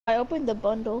I opened the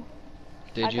bundle.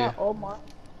 Did I you? got all my.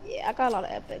 Yeah, I got a lot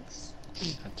of epics.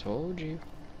 I told you.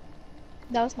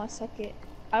 That was my second.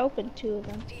 I opened two of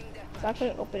them, so I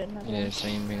couldn't open another Yeah, one.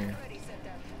 same here.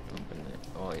 Opened it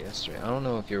all yesterday. I don't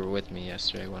know if you were with me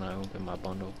yesterday when I opened my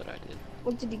bundle, but I did.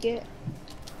 What did you get?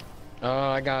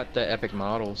 I got the epic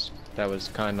models. That was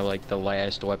kind of like the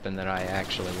last weapon that I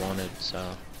actually wanted, so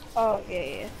Oh yeah,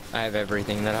 yeah. I have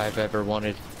everything that I've ever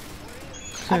wanted.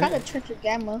 I got a Trencher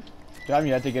Gamma. Damn,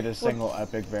 you have to get a What? single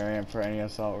epic variant for any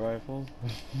assault rifles.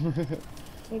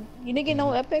 You didn't get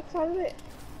no epics out of it?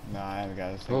 Nah, I haven't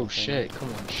got a Oh single. shit,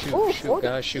 come on, shoot, Oh, shoot, 40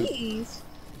 guys, shoot. keys.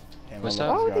 Damn, What's my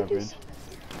up? luck's Why would they garbage. just...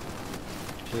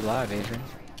 You live, Adrian.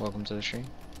 Welcome to the stream.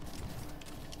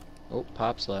 Oh,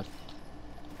 Pop's left.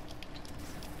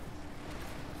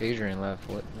 Adrian left.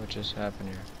 What just happened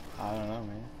here? I don't know,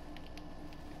 man.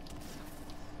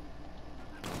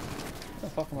 What the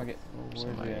fuck am I getting? Where's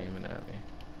Somebody he at? aiming at me.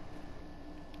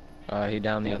 He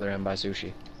down the other end by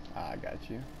Sushi. I got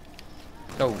you.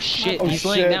 Oh shit, Oh, he's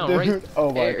laying shit, down dude. right Oh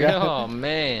my there. god. Oh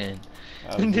man.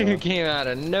 That was Dude rough. came out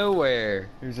of nowhere.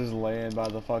 He was just laying by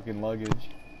the fucking luggage.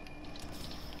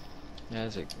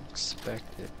 As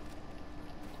expected.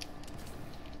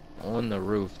 On the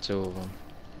roof, two of them.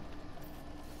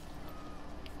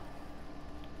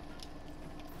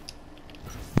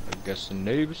 I guess the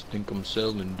neighbors think I'm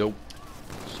selling dope.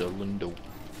 Selling dope.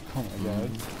 Oh my god.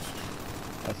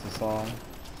 That's the song.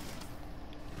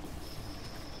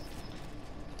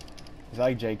 Is that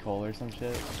like J. Cole or some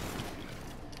shit?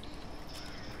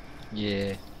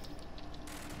 Yeah.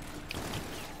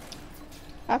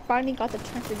 I finally got the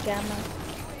Trencher Gamma.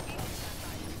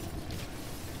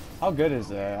 How good is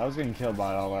that? I was getting killed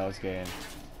by it all last game.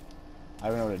 I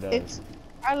don't know what it does. It's...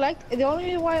 I like... The only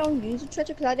reason why I don't use the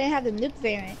Trencher because I didn't have the nuke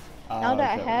variant. Now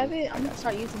that I have it, I'm gonna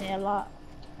start using it a lot.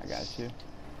 I got you.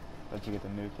 Let you get the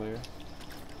nuclear.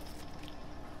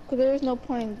 Because there's no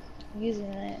point in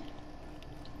using it.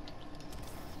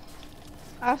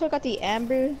 I also got the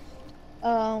Amber,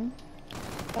 camo.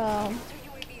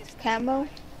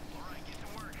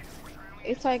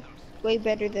 It's like way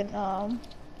better than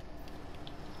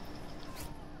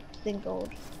gold.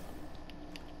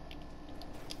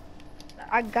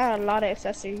 I got a lot of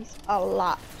accessories, a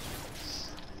lot.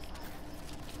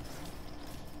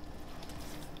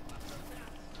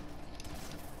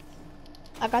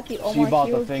 I got the Omar So you bought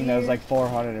Hero the thing that was gear. like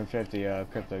 450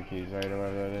 crypto keys, right? Or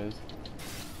whatever that is.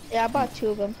 Yeah, I bought two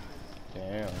of them.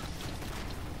 Damn.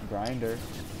 Grinder.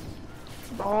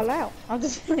 All out. I'm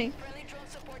just like,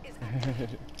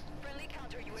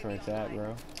 That's where it's at,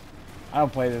 bro. I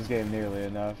don't play this game nearly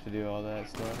enough to do all that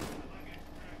stuff.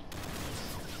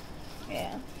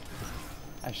 yeah.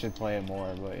 I should play it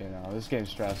more, but you know, this game's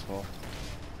stressful.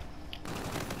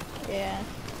 Yeah.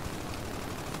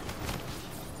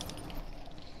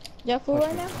 You have food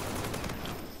right now?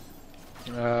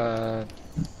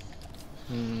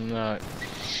 Not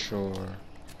sure.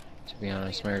 To be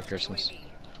honest, Merry Christmas.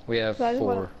 We have So I just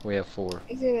four. wanna- We have four.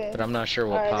 Is it? But I'm not sure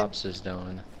what Alright, Pops is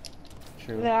doing.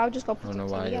 True. then I'll just go I put don't know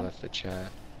the why TV you on. left the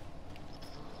chat.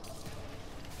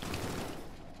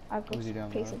 I'll go Who's he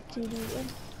down play below? some TV in.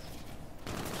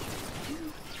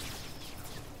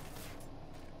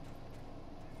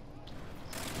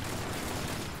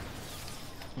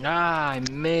 Ah, I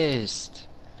missed.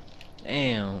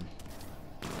 Damn.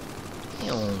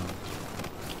 Damn.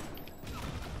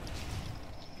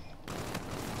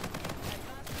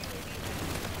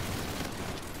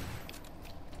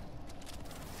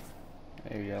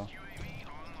 There you go.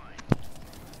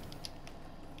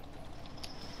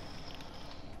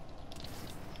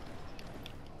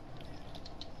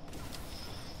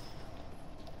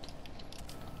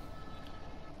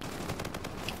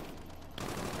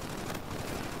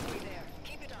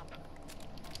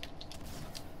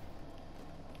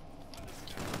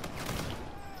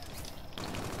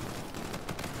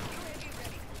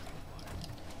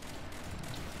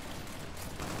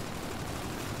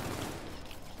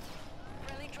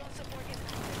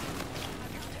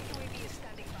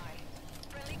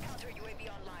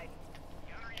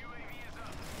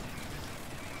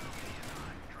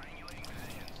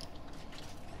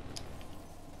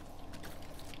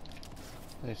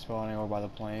 They spawning over by the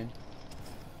plane.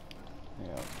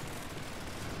 Yeah.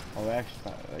 Oh, they actually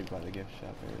found, like by the gift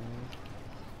shop area.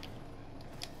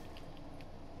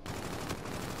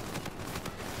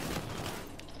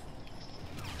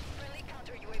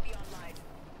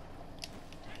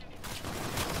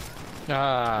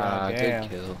 Ah, God damn.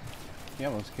 good kill. He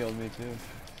almost killed me too.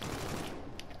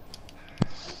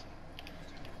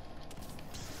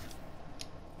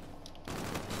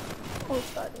 Oh,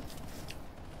 sorry.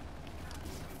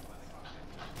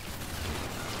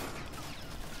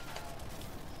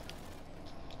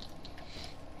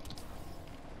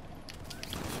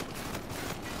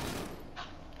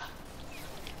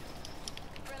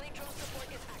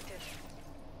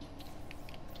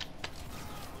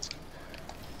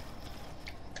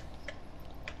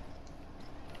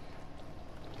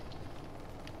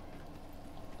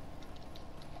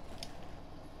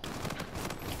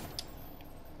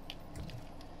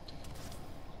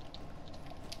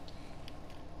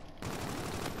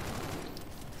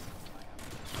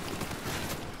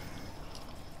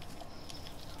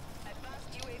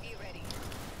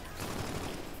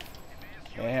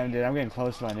 Damn, dude, I'm getting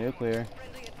close to my nuclear.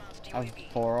 I'm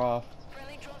 4 off.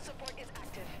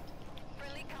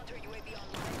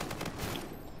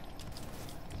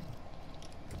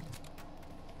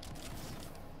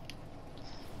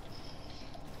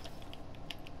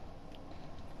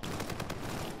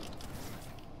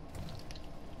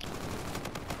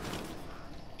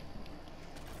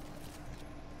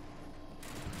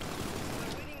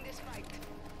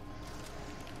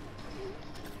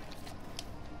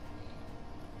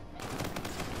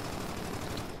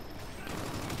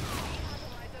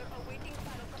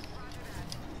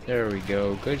 There we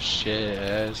go. Good shit,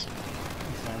 Az.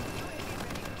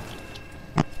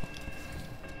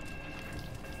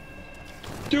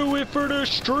 Do it for the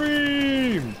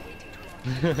stream!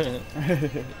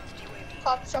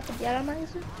 Pop shop with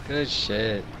De-Atomizer? Good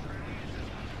shit.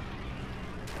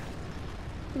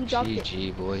 Who dropped GG,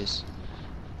 it? boys.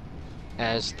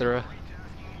 Astra.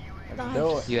 Nice.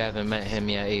 Do it. You haven't met him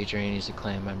yet, Adrian. He's a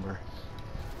clan member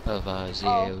of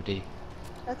ZAOD.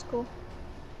 That's cool.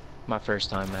 My first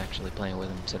time actually playing with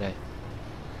him today.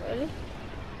 Really?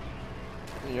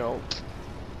 Yo.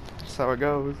 That's how it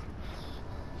goes.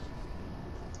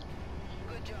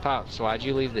 Pops, why'd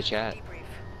you leave the chat?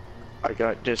 I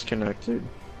got disconnected.